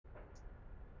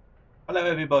Hello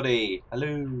everybody,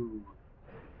 hello,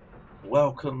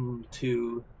 welcome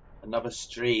to another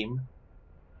stream.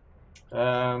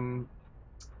 So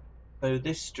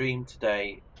this stream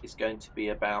today is going to be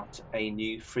about a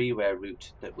new freeware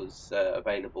route that was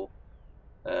available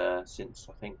since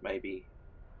I think maybe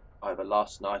either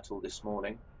last night or this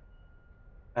morning,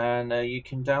 and you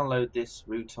can download this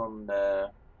route on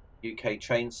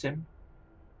UKtrainsim.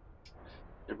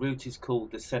 The route is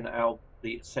called the St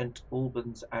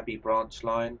Albans Abbey branch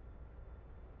line.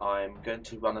 I'm going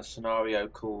to run a scenario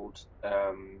called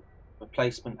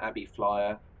Replacement Abbey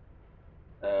Flyer.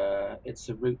 It's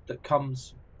a route that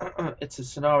comes, it's a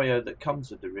scenario that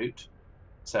comes with the route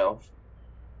itself,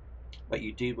 but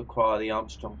you do require the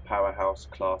Armstrong Powerhouse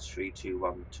Class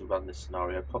 321 to run the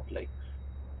scenario properly.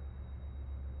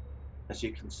 As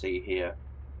you can see here,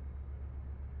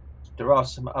 there are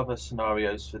some other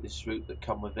scenarios for this route that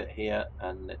come with it here,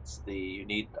 and you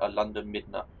need a London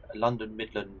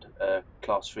Midland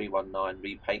Class 319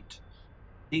 repaint.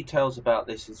 Details about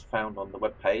this is found on the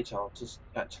web page. I'll just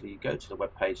actually go to the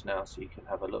web page now so you can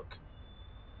have a look.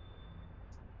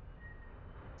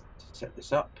 To set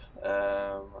this up,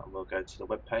 and we'll go to the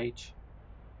web page.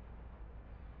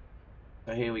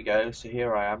 So here we go. So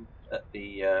here I am at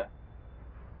the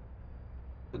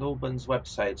St Albans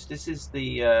website. This is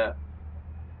the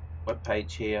web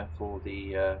page here for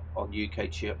the on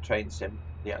UKtrainsim,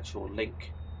 the actual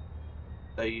link.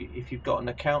 So if you've got an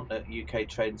account at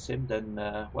UKtrainsim, then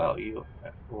well,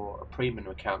 or a premium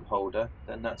account holder,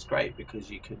 then that's great because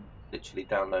you can literally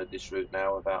download this route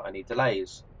now without any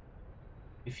delays.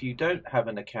 If you don't have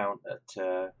an account at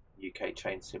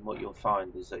UKtrainsim, what you'll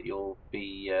find is that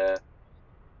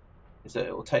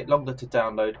it will take longer to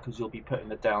download because you'll be put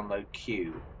in a download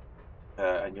queue,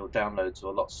 and your downloads are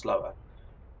a lot slower.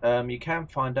 You can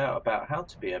find out about how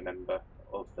to be a member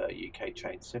of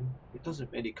UKtrainsim. It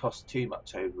doesn't really cost too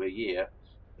much over a year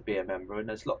to be a member, and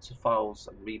there's lots of files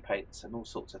and repaints and all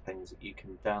sorts of things that you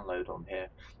can download on here.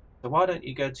 So why don't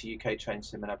you go to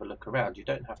UKtrainsim and have a look around? You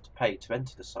don't have to pay to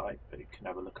enter the site, but you can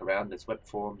have a look around. There's web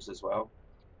forums as well.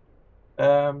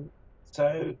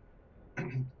 So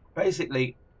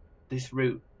basically this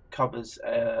route covers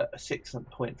a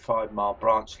 6.5 mile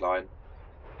branch line.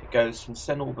 It goes from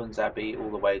St Albans Abbey all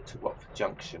the way to Watford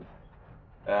Junction.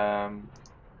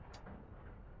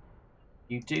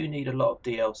 You do need a lot of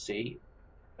DLC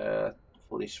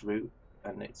for this route,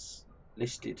 and it's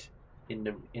listed in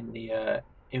the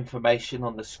information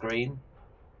on the screen.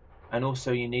 And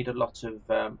also you need a lot of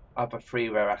other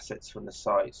freeware assets from the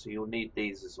site, so you'll need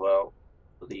these as well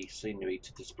for the scenery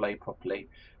to display properly.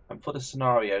 And for the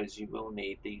scenarios you will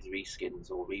need these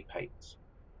reskins or repaints.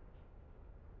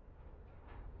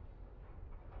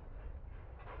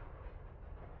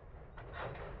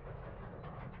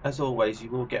 As always,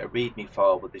 you will get a readme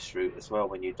file with this route as well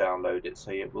when you download it, so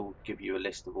it will give you a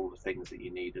list of all the things that you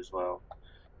need as well.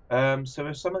 So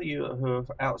if some of you who are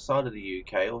outside of the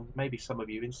UK, or maybe some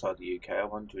of you inside the UK, are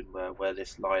wondering where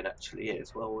this line actually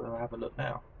is, well, we'll have a look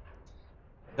now.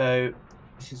 So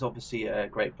this is obviously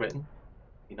Great Britain,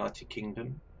 United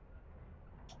Kingdom.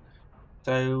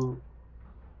 So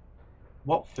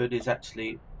Watford is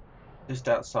actually just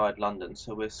outside London,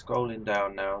 so we're scrolling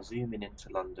down now, zooming into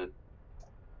London.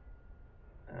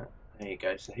 There you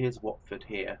go, so here's Watford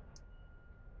here.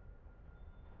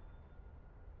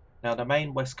 Now the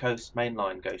main West Coast main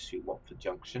line goes through Watford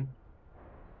Junction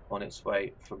on its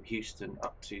way from Houston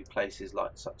up to places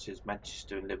such as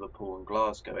Manchester and Liverpool and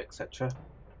Glasgow, etc.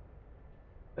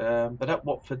 But at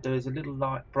Watford there is a little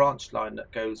branch line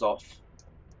that goes off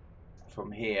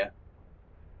from here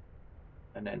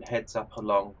and then heads up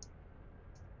along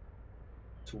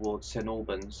towards St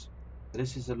Albans.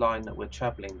 This is the line that we're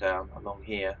travelling down along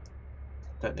here.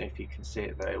 Don't know if you can see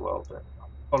it very well, but I'm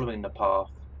following the path.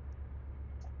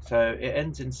 So it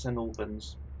ends in St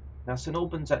Albans. Now St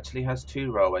Albans actually has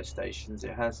two railway stations.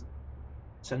 It has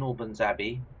St Albans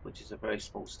Abbey, which is a very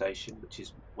small station, which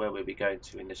is where we'll be going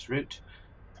to in this route.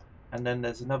 And then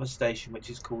there's another station which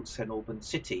is called St Albans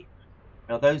City.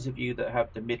 Now those of you that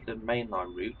have the Midland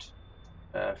mainline route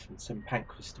from St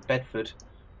Pancras to Bedford,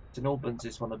 St Albans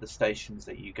is one of the stations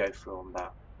that you go through on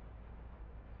that.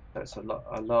 So it's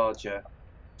a larger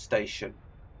station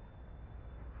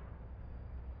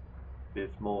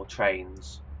with more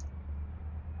trains.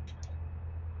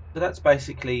 So that's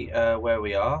basically where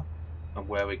we are and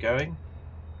where we're going.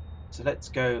 So let's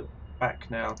go back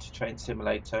now to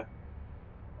Trainsimulator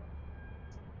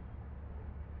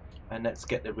and let's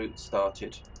get the route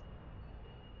started.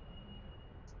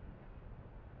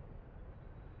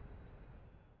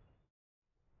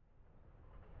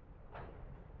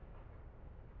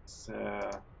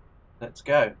 So let's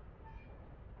go.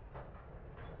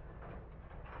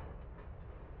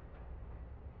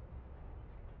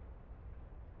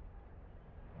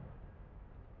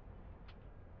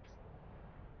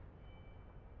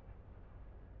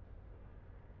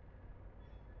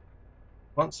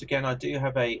 Once again, I do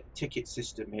have a ticket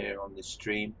system here on this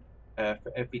stream.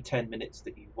 For every 10 minutes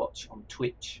that you watch on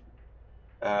Twitch,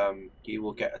 you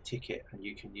will get a ticket, and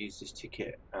you can use this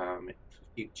ticket for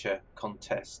future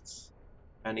contests,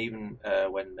 and even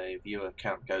when the viewer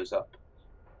count goes up,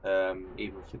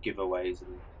 even for giveaways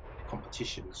and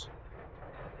competitions.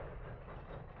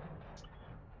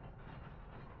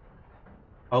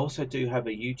 I also do have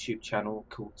a YouTube channel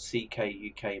called CK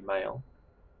UK Mail.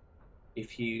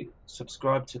 If you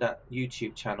subscribe to that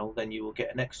YouTube channel, then you will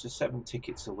get an extra 7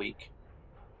 tickets a week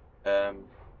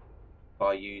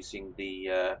by using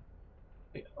the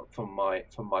from my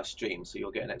stream. So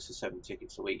you'll get an extra 7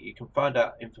 tickets a week. You can find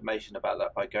out information about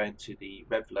that by going to the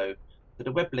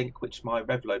web link which my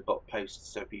Revlo bot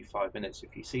posts every 5 minutes.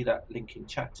 If you see that link in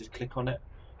chat, just click on it,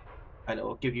 and it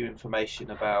will give you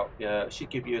information about. It should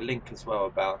give you a link as well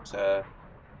about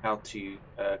how to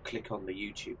click on the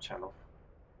YouTube channel.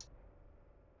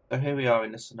 So here we are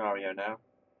in the scenario now.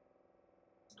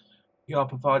 You are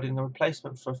providing a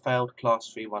replacement for a failed Class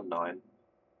 319.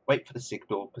 Wait for the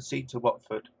signal, proceed to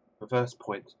Watford, reverse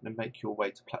point, and make your way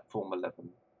to platform 11.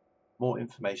 More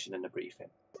information in the briefing.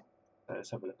 So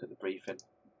let's have a look at the briefing.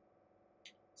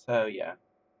 So yeah,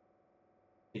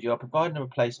 if you are providing a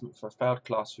replacement for a failed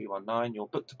Class 319, your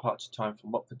booked departure time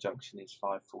from Watford Junction is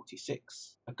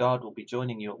 5:46. A guard will be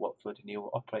joining you at Watford and he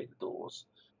will operate the doors.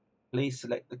 Please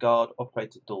select the guard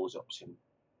operated doors option.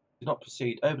 Do not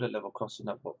proceed over the level crossing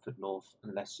at Watford North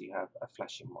unless you have a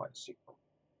flashing white signal.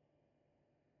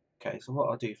 Okay, so what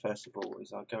I'll do first of all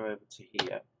is I'll go over to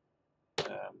here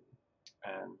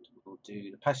and we'll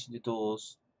do the passenger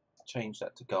doors, change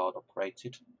that to guard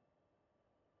operated.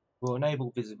 We'll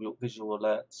enable visual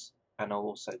alerts, and I'll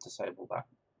also disable that.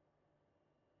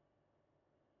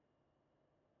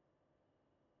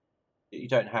 You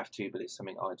don't have to, but it's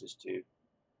something I just do.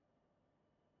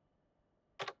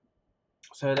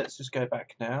 So let's just go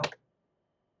back now.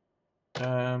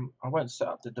 I won't set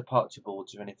up the departure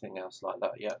boards or anything else like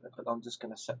that yet, but I'm just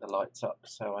going to set the lights up.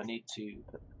 So I need to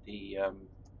put the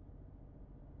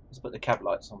let's put the cab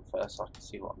lights on first so I can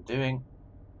see what I'm doing.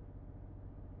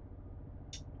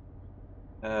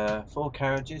 4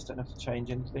 carriages, don't have to change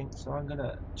anything, so I'm going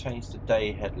to change the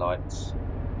day headlights.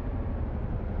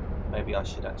 Maybe I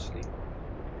should actually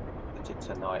put it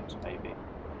to night, maybe.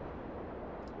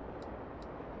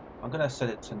 I'm going to set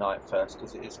it to night first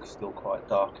because it is still quite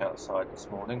dark outside this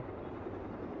morning.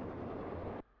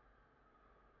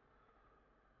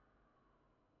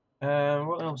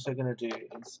 What I'm also going to do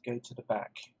is go to the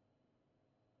back.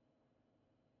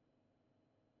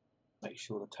 Make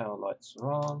sure the tail lights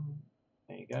are on.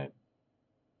 There you go.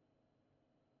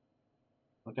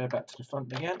 We'll go back to the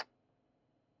front again.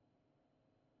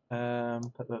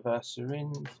 Put the reverser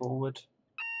in, forward.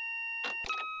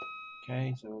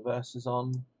 Okay, so reverser's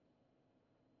on.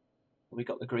 We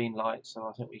got the green light, so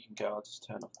I think we can go. I'll just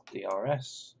turn off the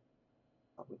DRS.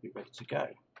 That would be ready to go.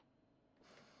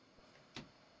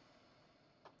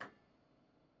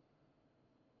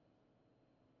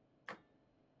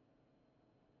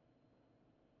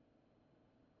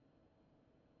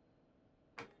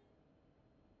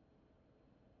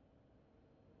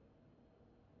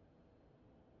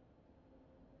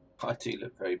 I do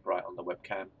look very bright on the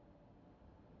webcam.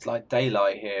 It's like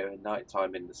daylight here and night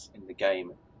time in the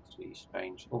game. It's really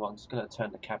strange. Oh, I'm just going to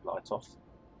turn the cab light off.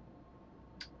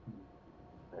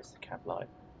 There's the cab light.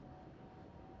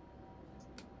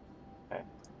 Okay,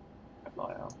 cab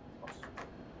light out. Off.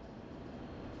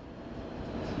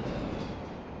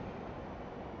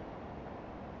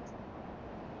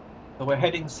 So we're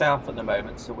heading south at the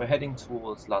moment, so we're heading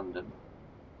towards London.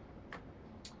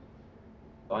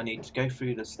 So I need to go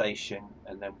through the station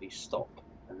and then we stop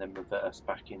and then reverse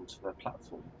back into the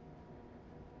platform.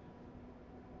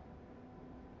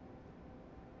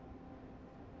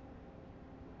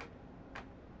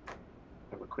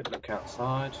 Have a quick look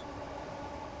outside.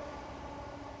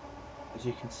 As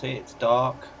you can see, it's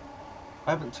dark.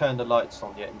 I haven't turned the lights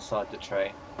on yet inside the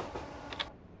train.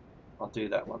 I'll do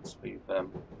that once we've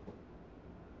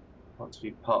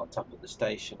parked up at the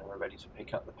station and we're ready to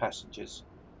pick up the passengers.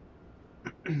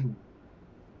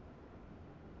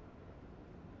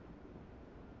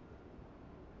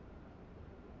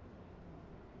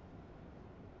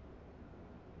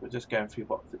 We're just going through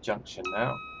Watford Junction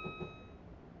now.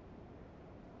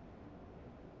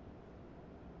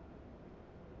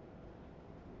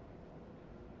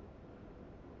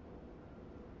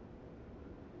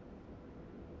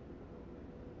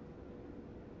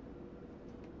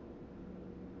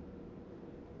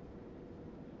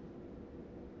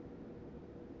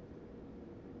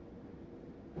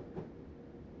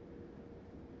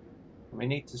 We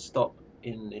need to stop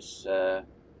in this. Well,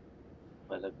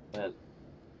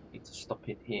 need to stop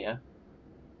in here.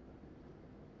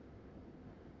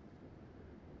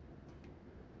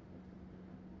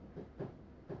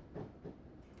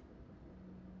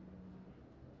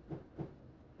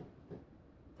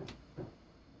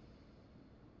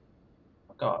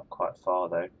 I've got up quite far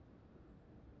though, as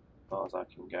far as I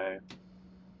can go.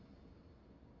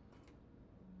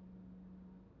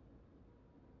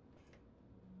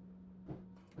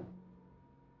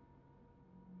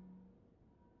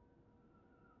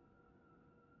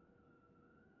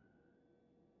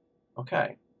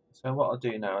 Okay, so what I'll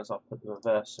do now is I'll put the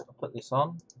reverse, I'll put this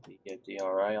on, the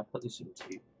DRA, I'll put this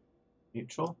into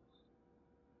neutral,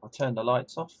 I'll turn the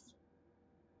lights off,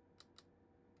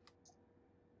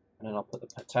 and then I'll put the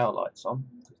tail lights on,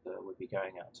 because we'll be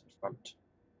going out to the front.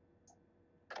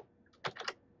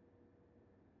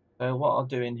 So what I'll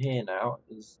do in here now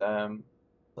is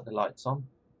put the lights on,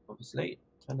 obviously,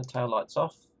 turn the tail lights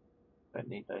off, don't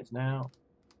need those now,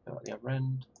 go at the other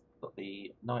end, put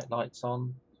the night lights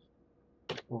on,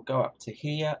 we'll go up to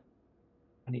here.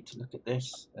 I need to look at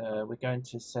this. We're going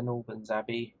to St Albans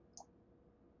Abbey.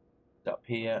 Up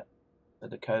here, so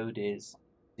the code is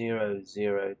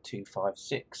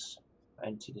 00256.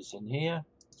 Enter this in here.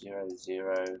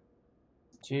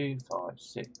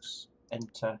 00256.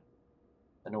 Enter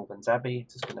St Albans Abbey.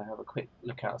 Just going to have a quick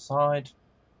look outside.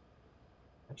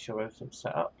 Make sure everything's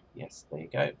set up. Yes, there you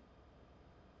go.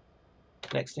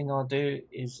 Next thing I'll do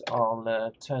is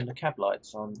I'll turn the cab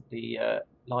lights on. The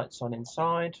lights on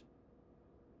inside.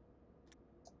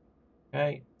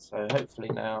 Okay, so hopefully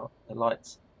now the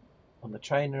lights on the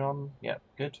train are on. Yeah,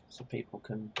 good. So people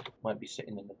won't be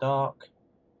sitting in the dark.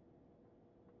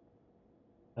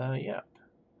 Yeah,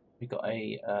 we got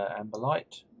a amber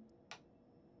light.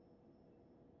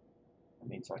 That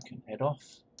means I can head off.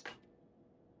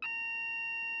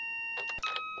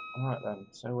 Alright then,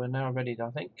 so we're now ready, I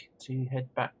think, to head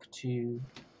back to.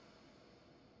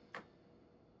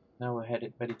 Now we're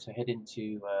ready to head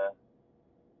into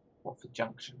Watford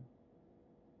Junction.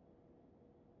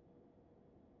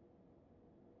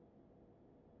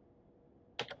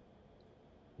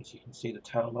 As you can see, the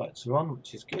tail lights are on,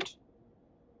 which is good.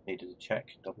 Needed a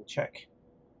check, double check.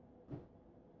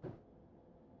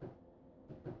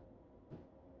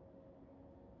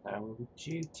 Now we're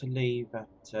due to leave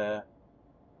at.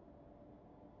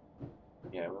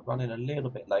 Yeah, we're running a little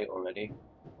bit late already.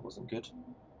 It wasn't good.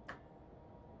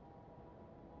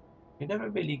 They never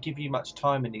really give you much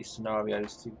time in these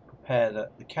scenarios to prepare the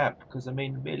cab, because I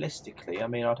mean, realistically, I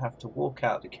mean, I'd have to walk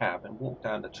out the cab and walk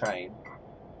down the train.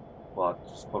 Well, I'd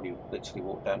just probably literally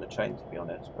walk down the train, to be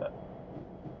honest, but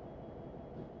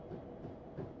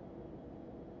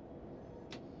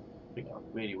I think I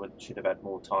really should have had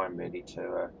more time really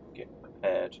to get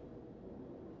prepared.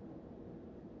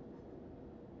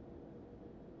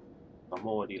 I'm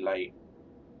already late.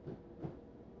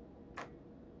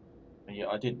 And yet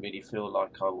I didn't really feel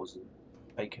like I wasn't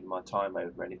taking my time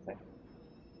over anything.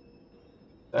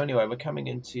 So anyway, we're coming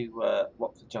into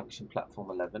Watford Junction, platform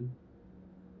 11.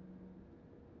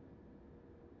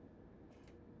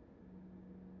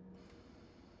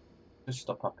 Just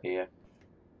stop up here.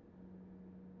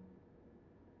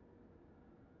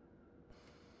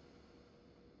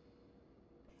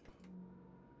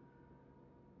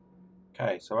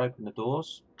 Okay, so open the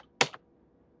doors.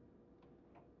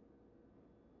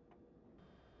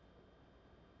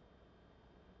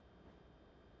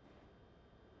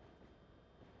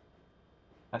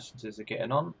 Passengers are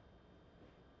getting on.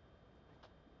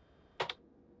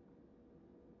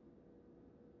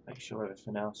 Make sure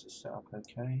everything else is set up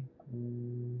okay.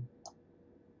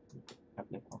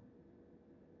 Cabinet on.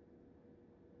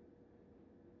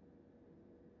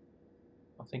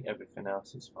 I think everything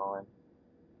else is fine.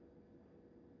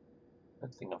 I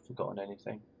don't think I've forgotten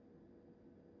anything.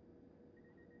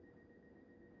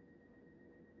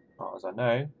 As far as I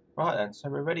know. Right then, so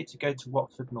we're ready to go to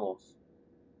Watford North.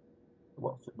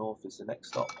 Watford North is the next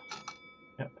stop.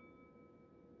 Yep.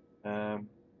 Now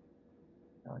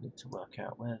I need to work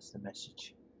out where's the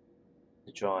message.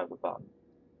 The driver button.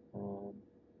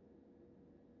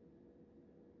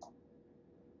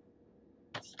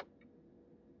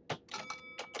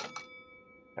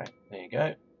 Okay, there you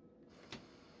go.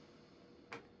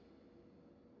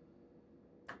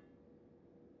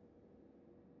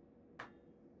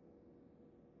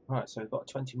 Right, so we've got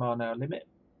a 20-mile-an-hour limit.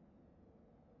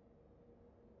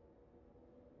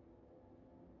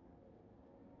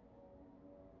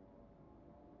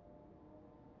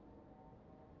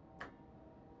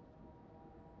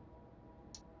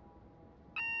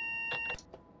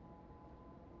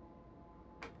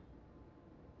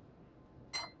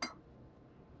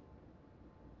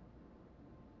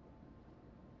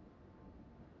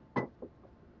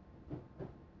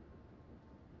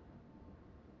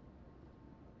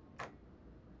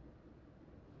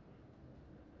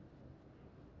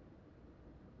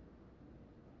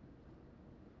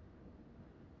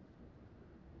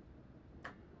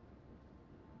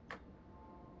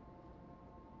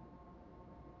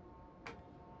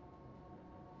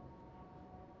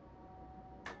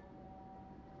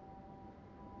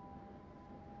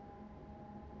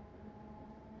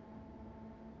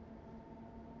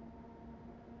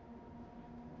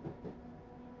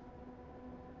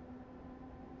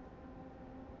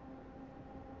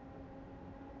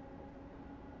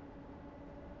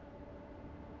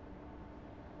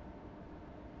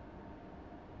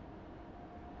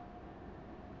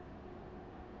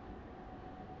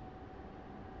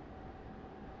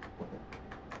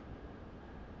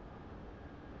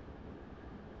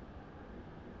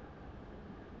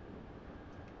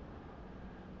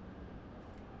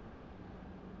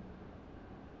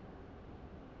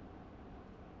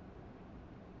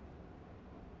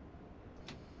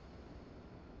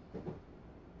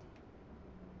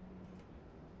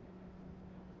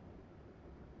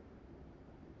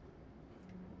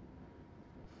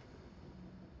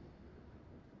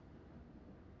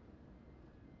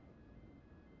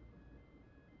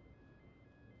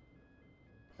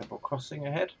 Level crossing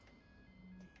ahead.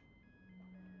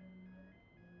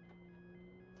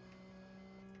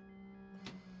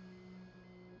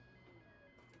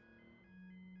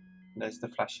 And there's the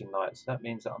flashing light, so that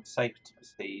means that I'm safe to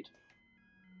proceed.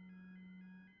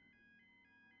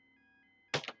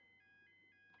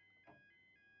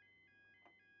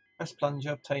 Press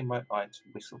plunger, obtain right line to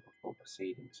whistle before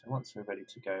proceeding. So once we're ready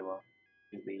to go, I'll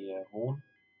do the horn.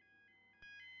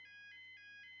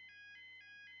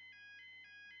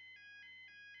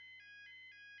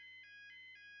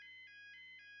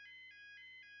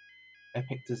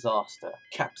 Epic disaster,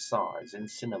 capsize in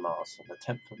cinemas on the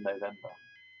 10th of November.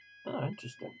 Oh,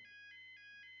 interesting.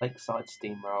 Lakeside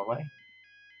Steam Railway.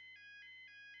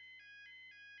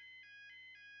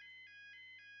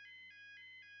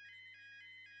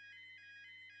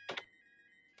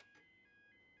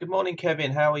 Good morning,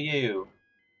 Kevin. How are you?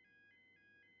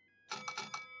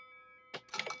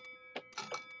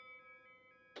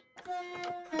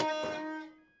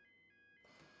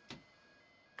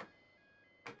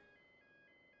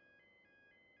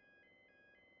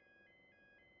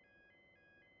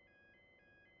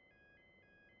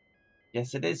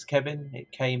 Yes, it is, Kevin.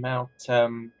 It came out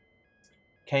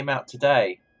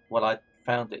today. Well, I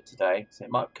found it today, so it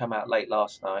might have come out late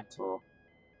last night. Or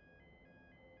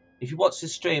if you watch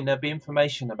this stream, there'll be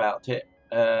information about it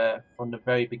from the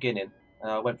very beginning.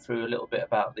 I went through a little bit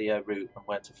about the route and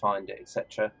where to find it,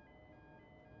 etc.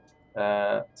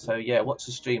 So yeah, watch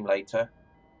the stream later,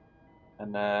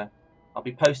 and I'll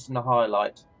be posting the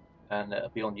highlight, and it'll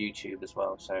be on YouTube as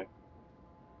well. So.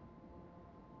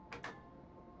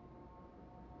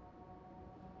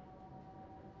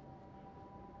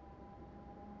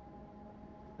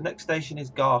 The next station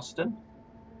is Garston.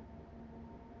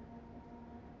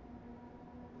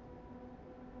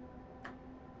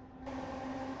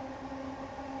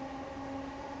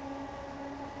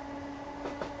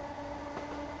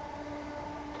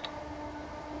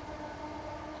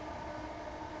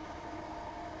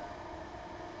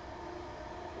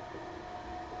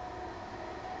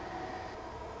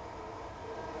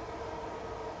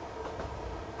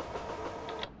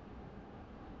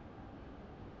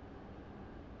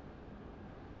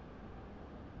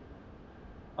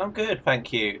 I'm good,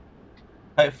 thank you.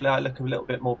 Hopefully I look a little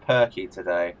bit more perky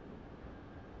today.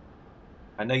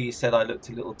 I know you said I looked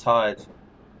a little tired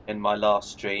in my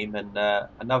last stream, and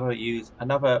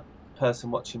another person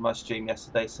watching my stream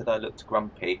yesterday said I looked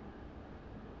grumpy.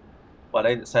 Well,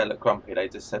 they didn't say I looked grumpy, they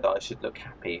just said I should look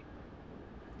happy.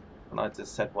 And I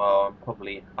just said, well,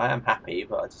 I am happy,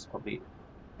 but I just probably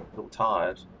feel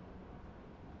tired.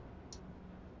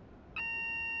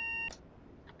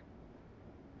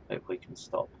 Hope we can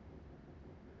stop.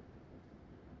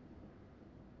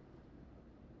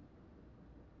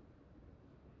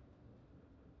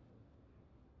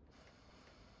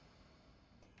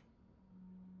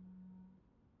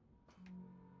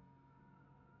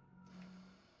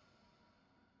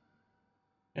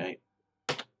 Okay.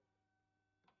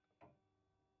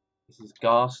 This is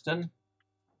Garston.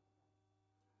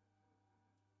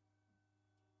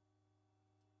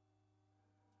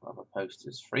 Other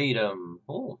posters. Freedom.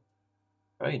 Oh,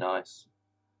 very nice.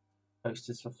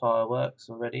 Posters for fireworks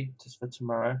already, just for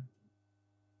tomorrow.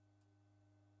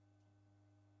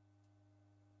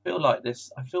 I feel like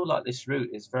this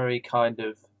route is very kind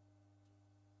of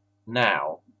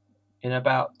now. In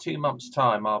about 2 months'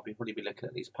 time, I'll probably be looking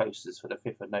at these posters for the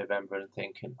 5th of November and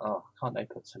thinking, oh, can't they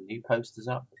put some new posters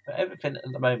up? But everything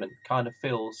at the moment kind of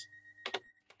feels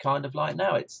kind of like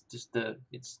now. It's just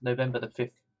it's November the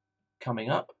 5th coming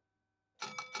up.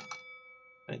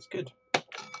 And it's good.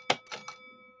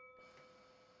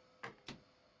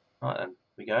 Right then,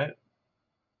 we go.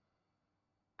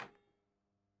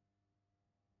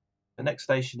 The next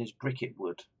station is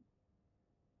Bricketwood.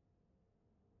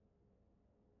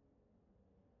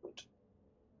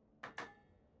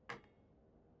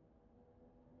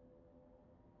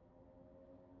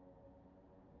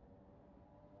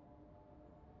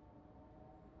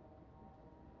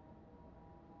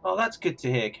 Oh, that's good to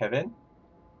hear, Kevin.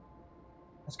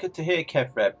 That's good to hear,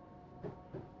 KevReb.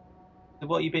 So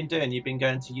what you've been doing, you've been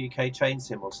going to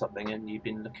UKtrainsim or something, and you've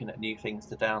been looking at new things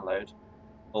to download?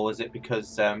 Or is it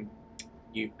because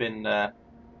you've been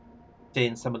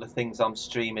seeing some of the things I'm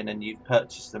streaming and you've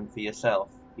purchased them for yourself?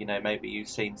 You know, maybe you've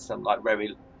seen some like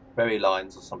very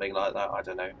lines or something like that, I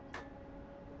don't know.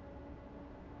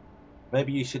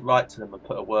 Maybe you should write to them and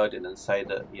put a word in and say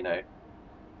that, you know,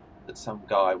 that some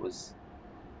guy was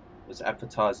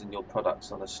advertising your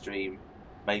products on a stream,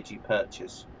 made you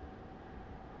purchase.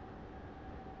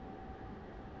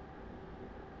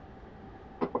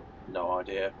 No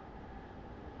idea.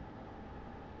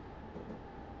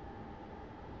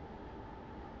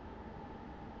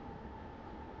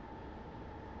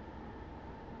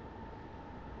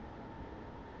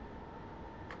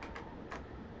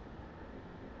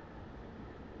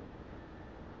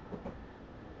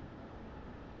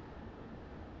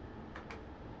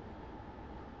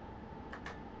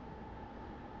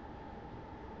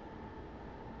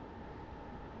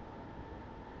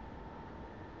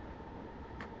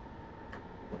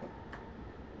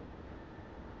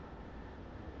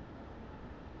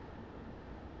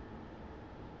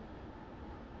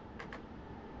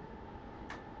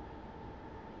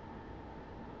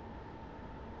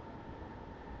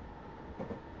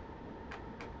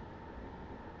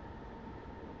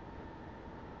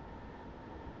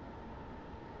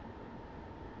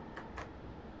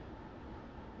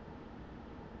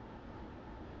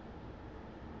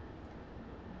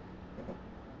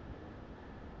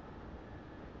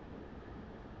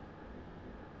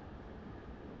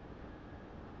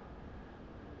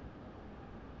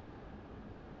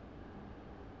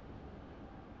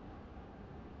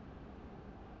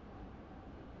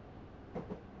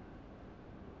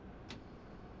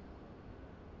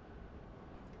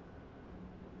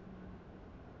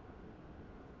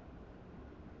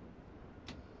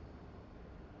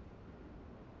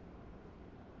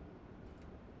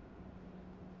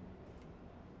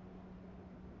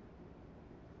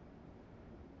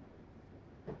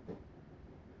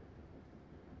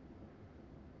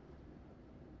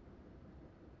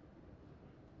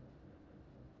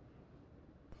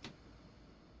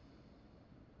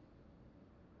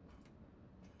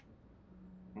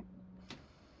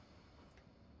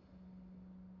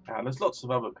 There's lots of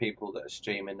other people that are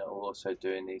streaming that are also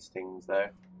doing these things though.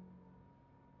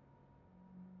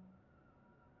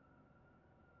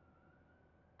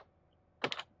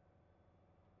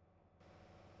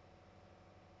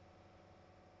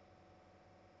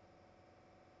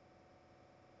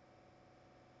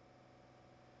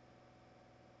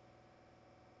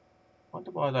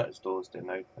 Wonder why those doors didn't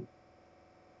open.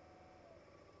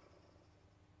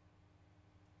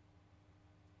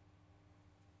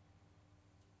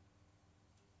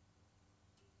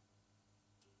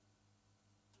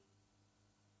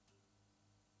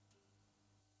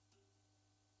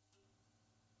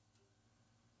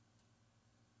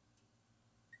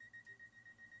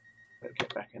 Better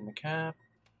get back in the cab.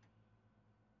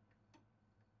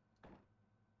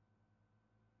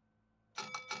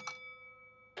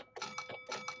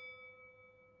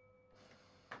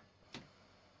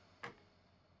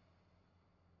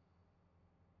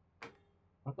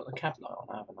 I've got the cab light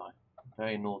on, haven't I?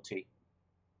 Very naughty.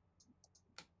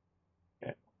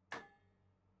 Okay.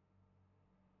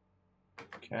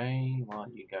 Okay, where are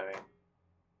you going?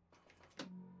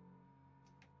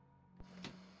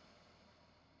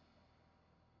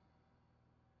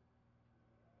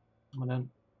 Come on then.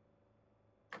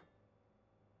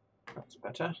 That's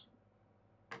better.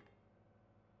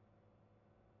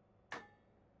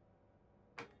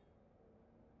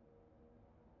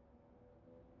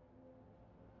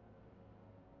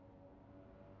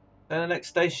 Then the next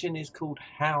station is called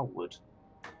Howard.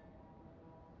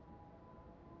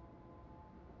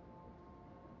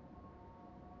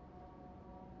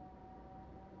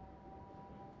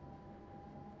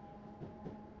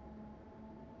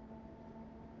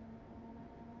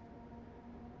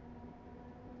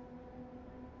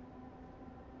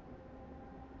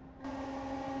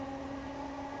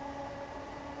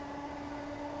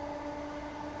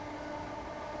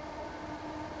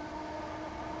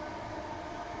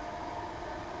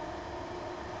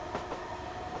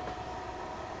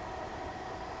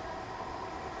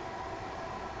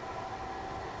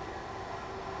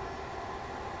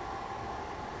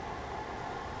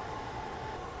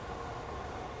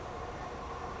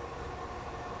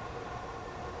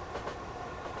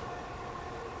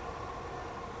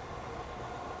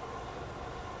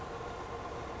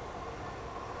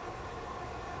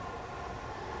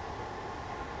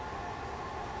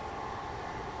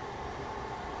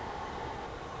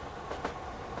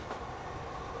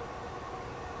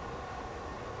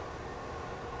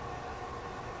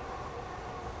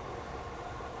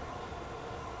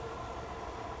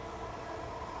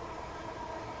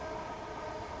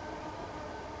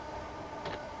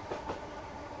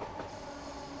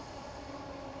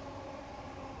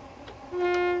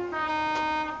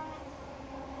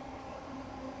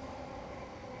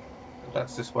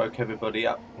 That's just woke everybody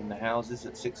up in the houses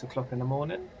at 6 o'clock in the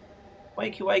morning.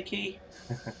 Wakey, wakey.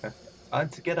 Time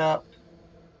to get up.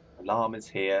 Alarm is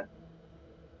here.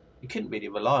 You couldn't really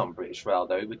rely on British Rail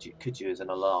though, could you, as an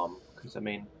alarm? Because, I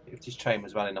mean, if this train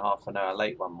was running half an hour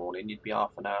late one morning, you'd be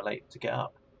half an hour late to get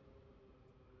up.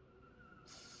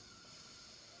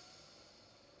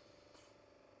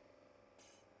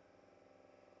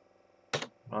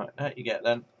 Right, out you get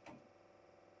then.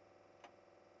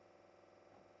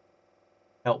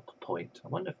 Help point. I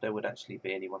wonder if there would actually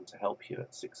be anyone to help you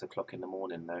at 6 o'clock in the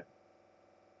morning though.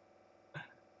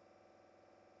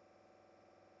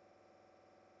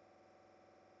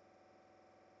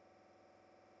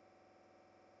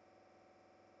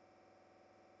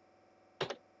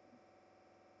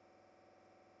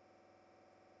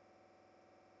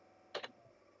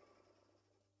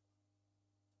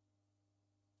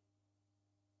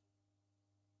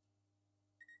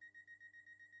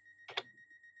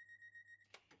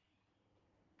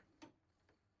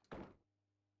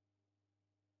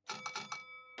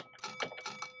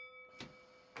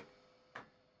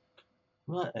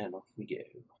 Right then, off we go.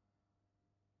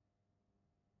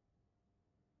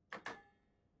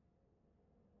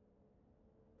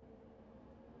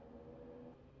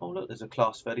 Oh look, there's a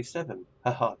class 37.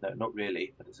 Haha, no, not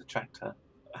really, but there's a tractor.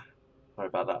 Sorry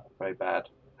about that, very bad.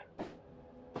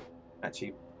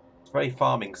 Actually, it's very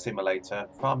farming simulator.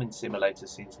 Farming simulator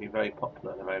seems to be very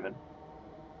popular at the moment.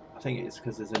 I think it's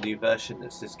because there's a new version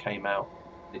that's just came out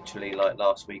literally like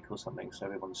last week or something, so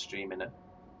everyone's streaming it.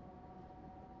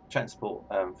 Transport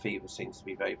Fever seems to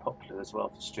be very popular as well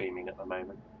for streaming at the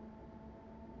moment.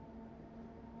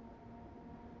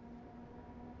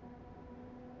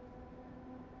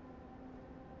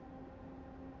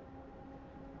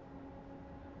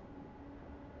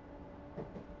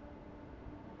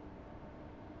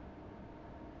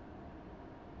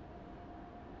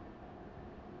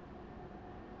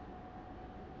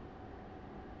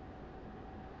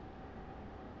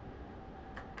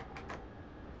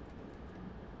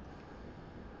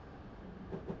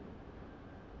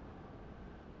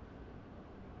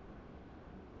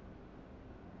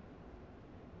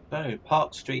 So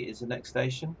Park Street is the next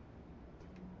station.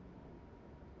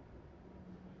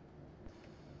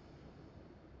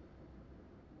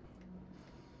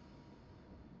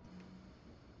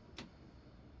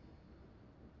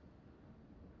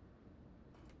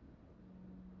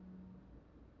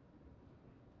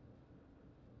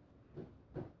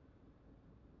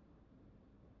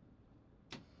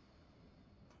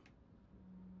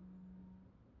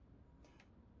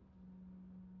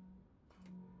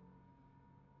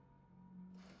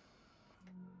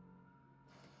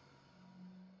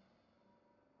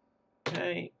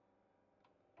 Okay.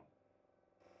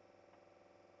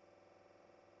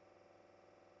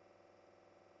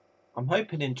 I'm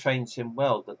hoping in Trainsim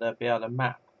World that they'll be able to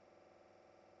map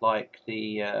like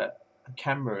the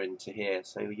camera into here,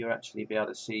 so you'll actually be able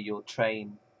to see your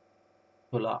train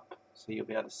pull up. So you'll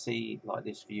be able to see like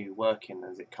this view working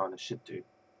as it kind of should do.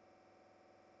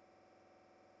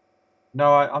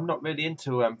 No, I'm not really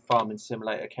into farming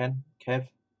simulator, Kev.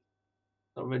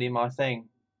 Not really my thing.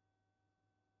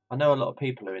 I know a lot of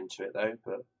people are into it though,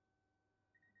 but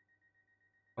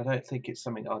I don't think it's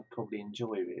something I'd probably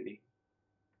enjoy really.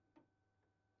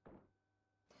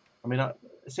 I mean,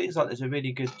 it seems like there's a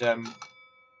really good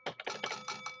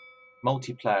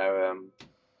multiplayer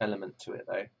element to it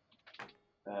though.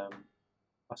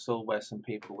 I saw where some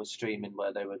people were streaming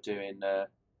where they were doing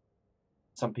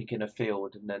something in a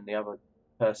field, and then the other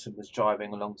person was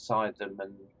driving alongside them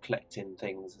and collecting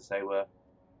things as they were,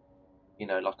 you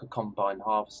know, like a combine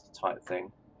harvester type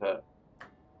thing. But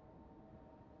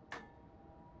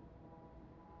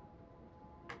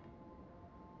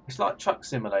it's like Truck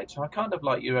Simulator. I kind of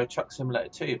like Euro Truck Simulator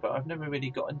too, but I've never really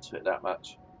got into it that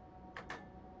much.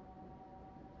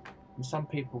 And some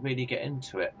people really get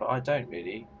into it, but I don't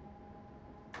really.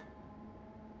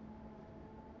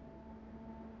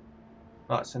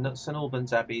 Right, so St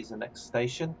Albans Abbey is the next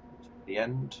station, which is the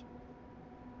end.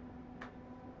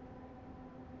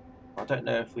 I don't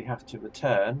know if we have to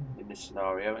return in this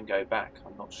scenario and go back.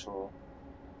 I'm not sure.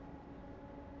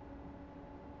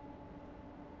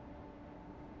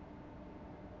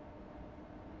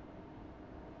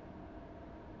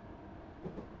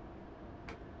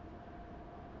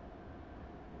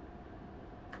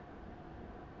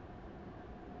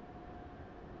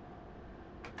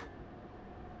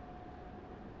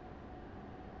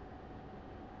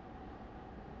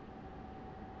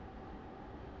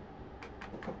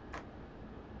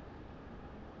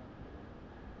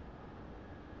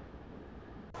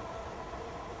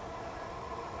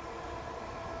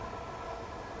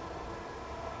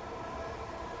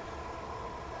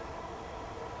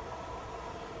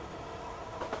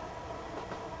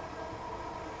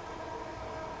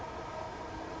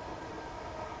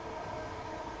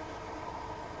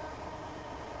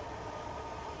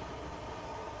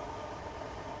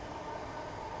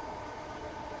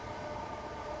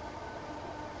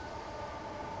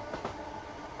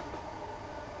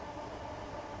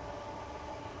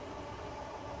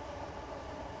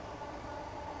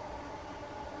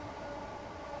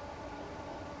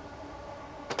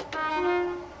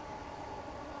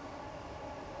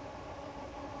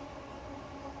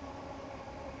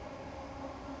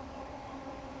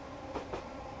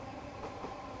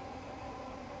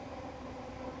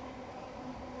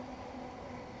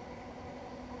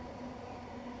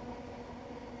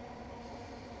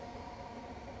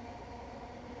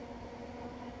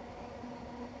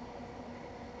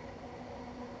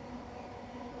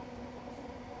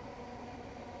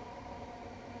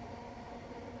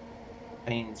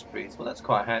 Sainsbury's. Well, that's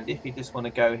quite handy if you just want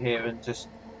to go here and just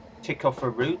tick off a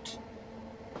route.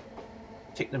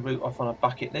 Tick the route off on a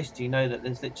bucket list. You know that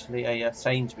there's literally a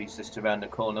Sainsbury's just around the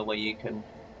corner where you can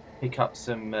pick up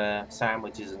some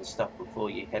sandwiches and stuff before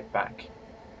you head back.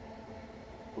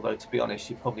 Although, to be honest,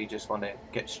 you probably just want to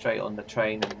get straight on the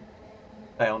train and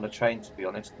stay on the train, to be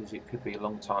honest, because it could be a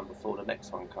long time before the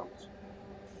next one comes.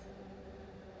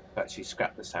 Actually,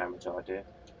 scrap the sandwich idea.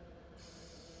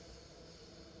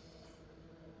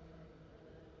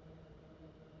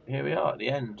 Here we are at the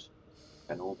end.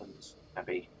 St Albans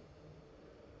Abbey.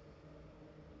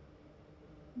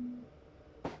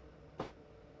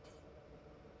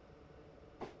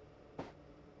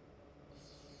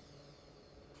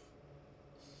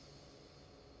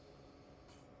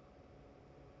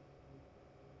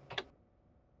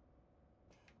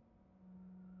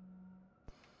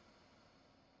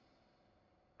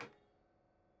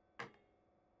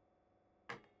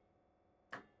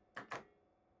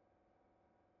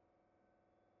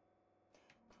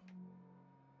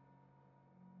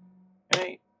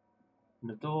 Okay, open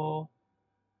the door.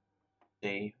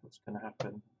 See what's going to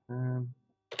happen.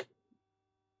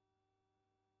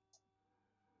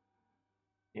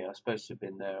 Yeah, I was supposed to have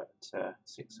been there at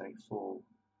 6:04.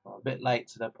 Well, a bit late,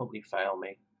 so they'll probably fail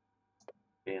me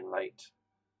being late.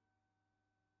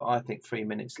 But I think 3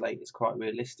 minutes late is quite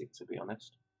realistic, to be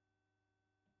honest.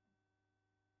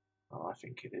 Oh, I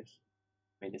think it is.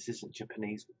 I mean, this isn't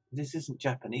Japanese. This isn't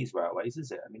Japanese railways,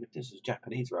 is it? I mean, if this was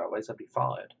Japanese railways, I'd be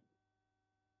fired.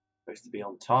 Supposed to be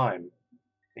on time.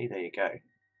 See, there you go.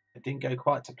 It didn't go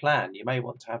quite to plan. You may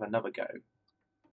want to have another go.